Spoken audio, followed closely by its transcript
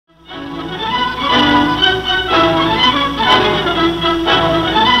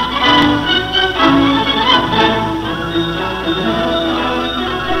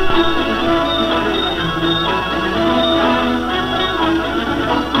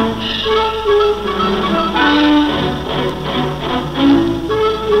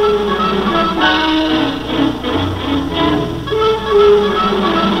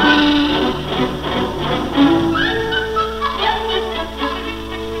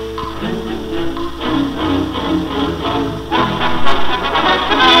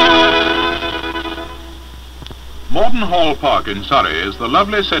Morden Hall Park in Surrey is the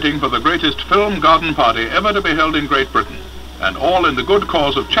lovely setting for the greatest film garden party ever to be held in Great Britain, and all in the good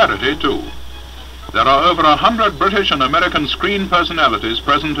cause of charity too. There are over 100 British and American screen personalities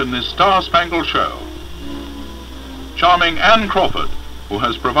present in this star-spangled show. Charming Anne Crawford, who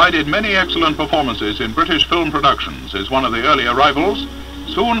has provided many excellent performances in British film productions, is one of the early arrivals,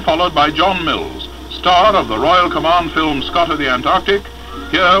 soon followed by John Mills, star of the Royal Command film Scott of the Antarctic,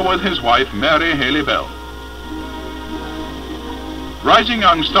 here with his wife Mary Haley-Bell. Rising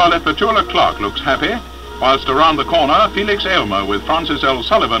young starlet Petula Clark looks happy, whilst around the corner Felix Aylmer with Francis L.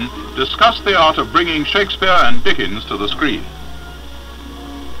 Sullivan discuss the art of bringing Shakespeare and Dickens to the screen.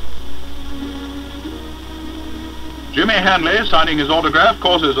 Jimmy Hanley, signing his autograph,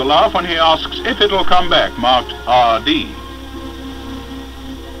 causes a laugh when he asks if it'll come back, marked R.D.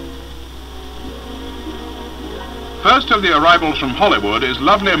 First of the arrivals from Hollywood is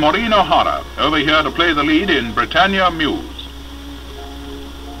lovely Maureen O'Hara, over here to play the lead in Britannia Muse.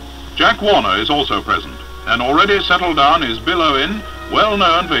 Jack Warner is also present, and already settled down is Bill Owen, well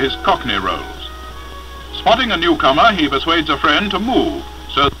known for his Cockney roles. Spotting a newcomer, he persuades a friend to move,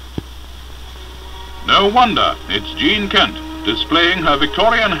 so... No wonder it's Jean Kent, displaying her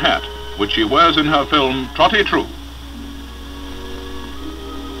Victorian hat, which she wears in her film Trotty True.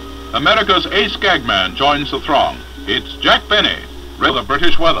 America's ace gagman joins the throng. It's Jack Benny, ready for the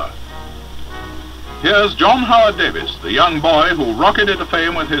British weather. Here's John Howard Davis, the young boy who rocketed to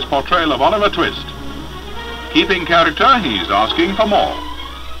fame with his portrayal of Oliver Twist. Keeping character, he's asking for more.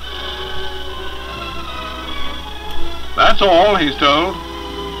 That's all, he's told.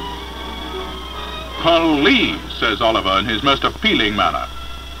 Police, says Oliver in his most appealing manner.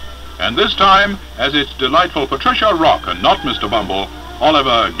 And this time, as it's delightful Patricia Rock and not Mr. Bumble,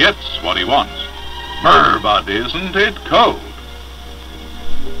 Oliver gets what he wants. Brr, but isn't it cold?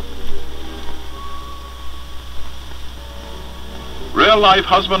 Real-life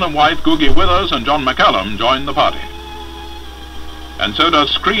husband and wife Googie Withers and John McCallum join the party. And so does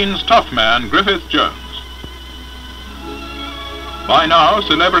screen's tough man Griffith Jones. By now,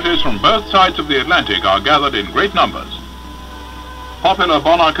 celebrities from both sides of the Atlantic are gathered in great numbers. Popular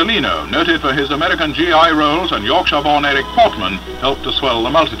Bonarcolino, noted for his American GI roles, and Yorkshire-born Eric Portman helped to swell the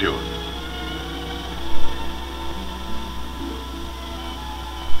multitude.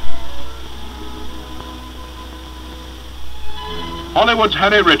 Hollywood's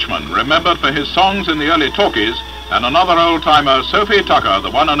Harry Richmond, remembered for his songs in the early talkies, and another old-timer, Sophie Tucker,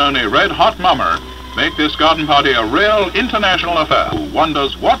 the one and only red-hot mummer, make this garden party a real international affair. Who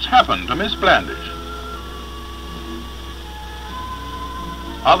wonders what's happened to Miss Blandish?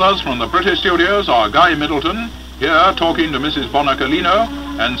 Others from the British studios are Guy Middleton, here talking to Mrs. Bonarcolino,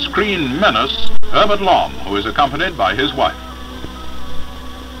 and screen menace Herbert Lom, who is accompanied by his wife.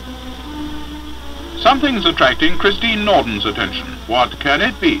 Something's attracting Christine Norden's attention. What can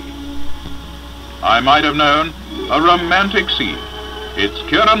it be? I might have known. A romantic scene. It's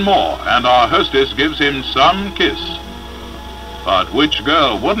Kieran Moore, and our hostess gives him some kiss. But which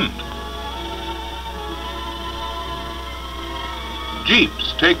girl wouldn't?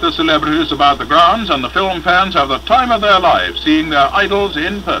 Jeeps take the celebrities about the grounds, and the film fans have the time of their lives seeing their idols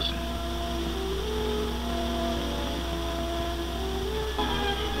in person.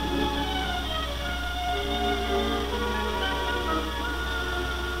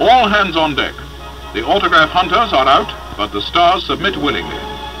 All hands on deck. The autograph hunters are out, but the stars submit willingly.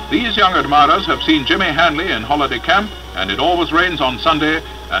 These young admirers have seen Jimmy Hanley in holiday camp, and It Always Rains on Sunday,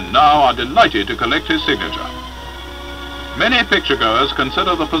 and now are delighted to collect his signature. Many picturegoers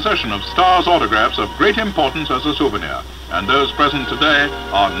consider the possession of stars' autographs of great importance as a souvenir, and those present today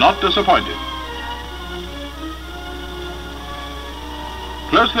are not disappointed.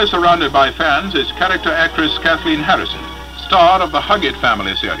 Closely surrounded by fans is character actress Kathleen Harrison, star of the Hug It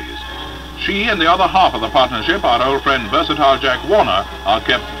family series. She and the other half of the partnership, our old friend versatile Jack Warner, are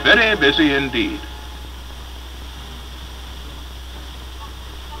kept very busy indeed.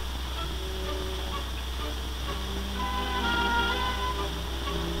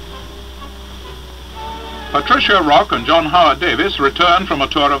 Patricia Rock and John Howard Davis return from a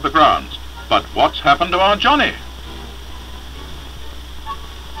tour of the grounds. But what's happened to our Johnny?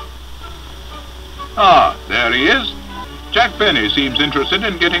 Ah, there he is. Jack Benny seems interested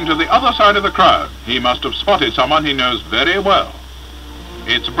in getting to the other side of the crowd. He must have spotted someone he knows very well.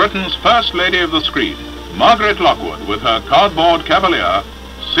 It's Britain's first lady of the screen, Margaret Lockwood, with her cardboard cavalier,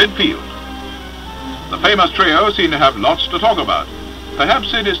 Sid Field. The famous trio seem to have lots to talk about.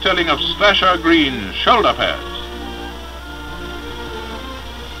 Perhaps Sid is telling of slasher green shoulder pads.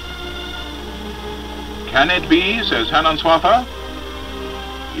 Can it be, says Hanan Swaffer?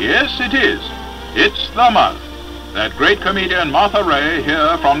 Yes, it is. It's the mouth. that great comedian Martha Ray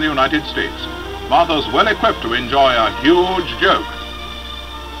here from the United States. Martha's well equipped to enjoy a huge joke.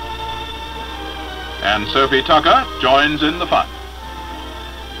 And Sophie Tucker joins in the fun.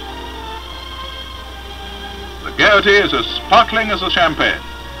 The gaiety is as sparkling as the champagne.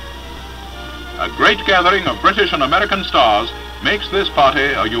 A great gathering of British and American stars makes this party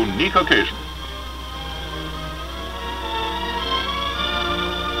a unique occasion.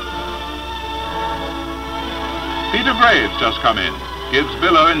 Peter Graves just come in, gives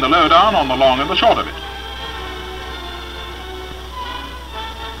Bill Owen the lowdown on the long and the short of it.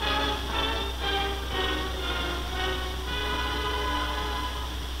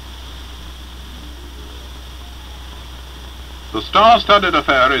 The star-studded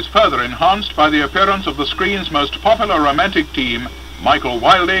affair is further enhanced by the appearance of the screen's most popular romantic team, Michael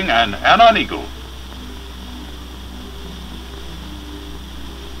Wilding and Anna Neagle.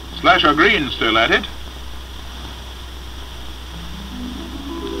 Slasher Green still at it.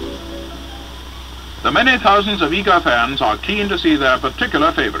 The many thousands of eager fans are keen to see their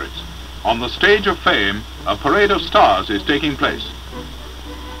particular favorites. On the stage of fame, a parade of stars is taking place.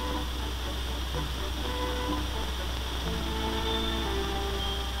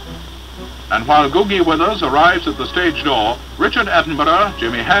 And while Googie Withers arrives at the stage door, Richard Attenborough,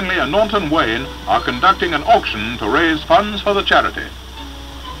 Jimmy Hanley and Naunton Wayne are conducting an auction to raise funds for the charity.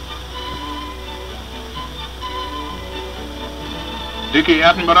 Dickie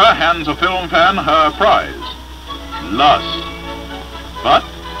Attenborough hands a film fan her prize, lust. But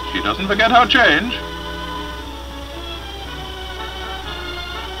she doesn't forget her change.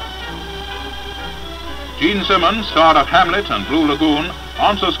 Gene Simmons, star of Hamlet and Blue Lagoon,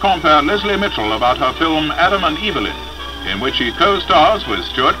 answers compere Leslie Mitchell about her film Adam and Evelyn, in which he co-stars with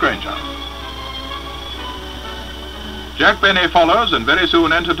Stuart Granger. Jack Benny follows and very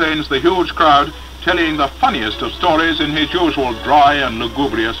soon entertains the huge crowd, telling the funniest of stories in his usual dry and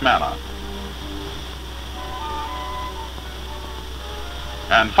lugubrious manner.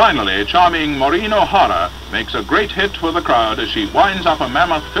 And finally, charming Maureen O'Hara makes a great hit with the crowd as she winds up a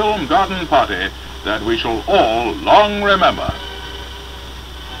mammoth film garden party that we shall all long remember.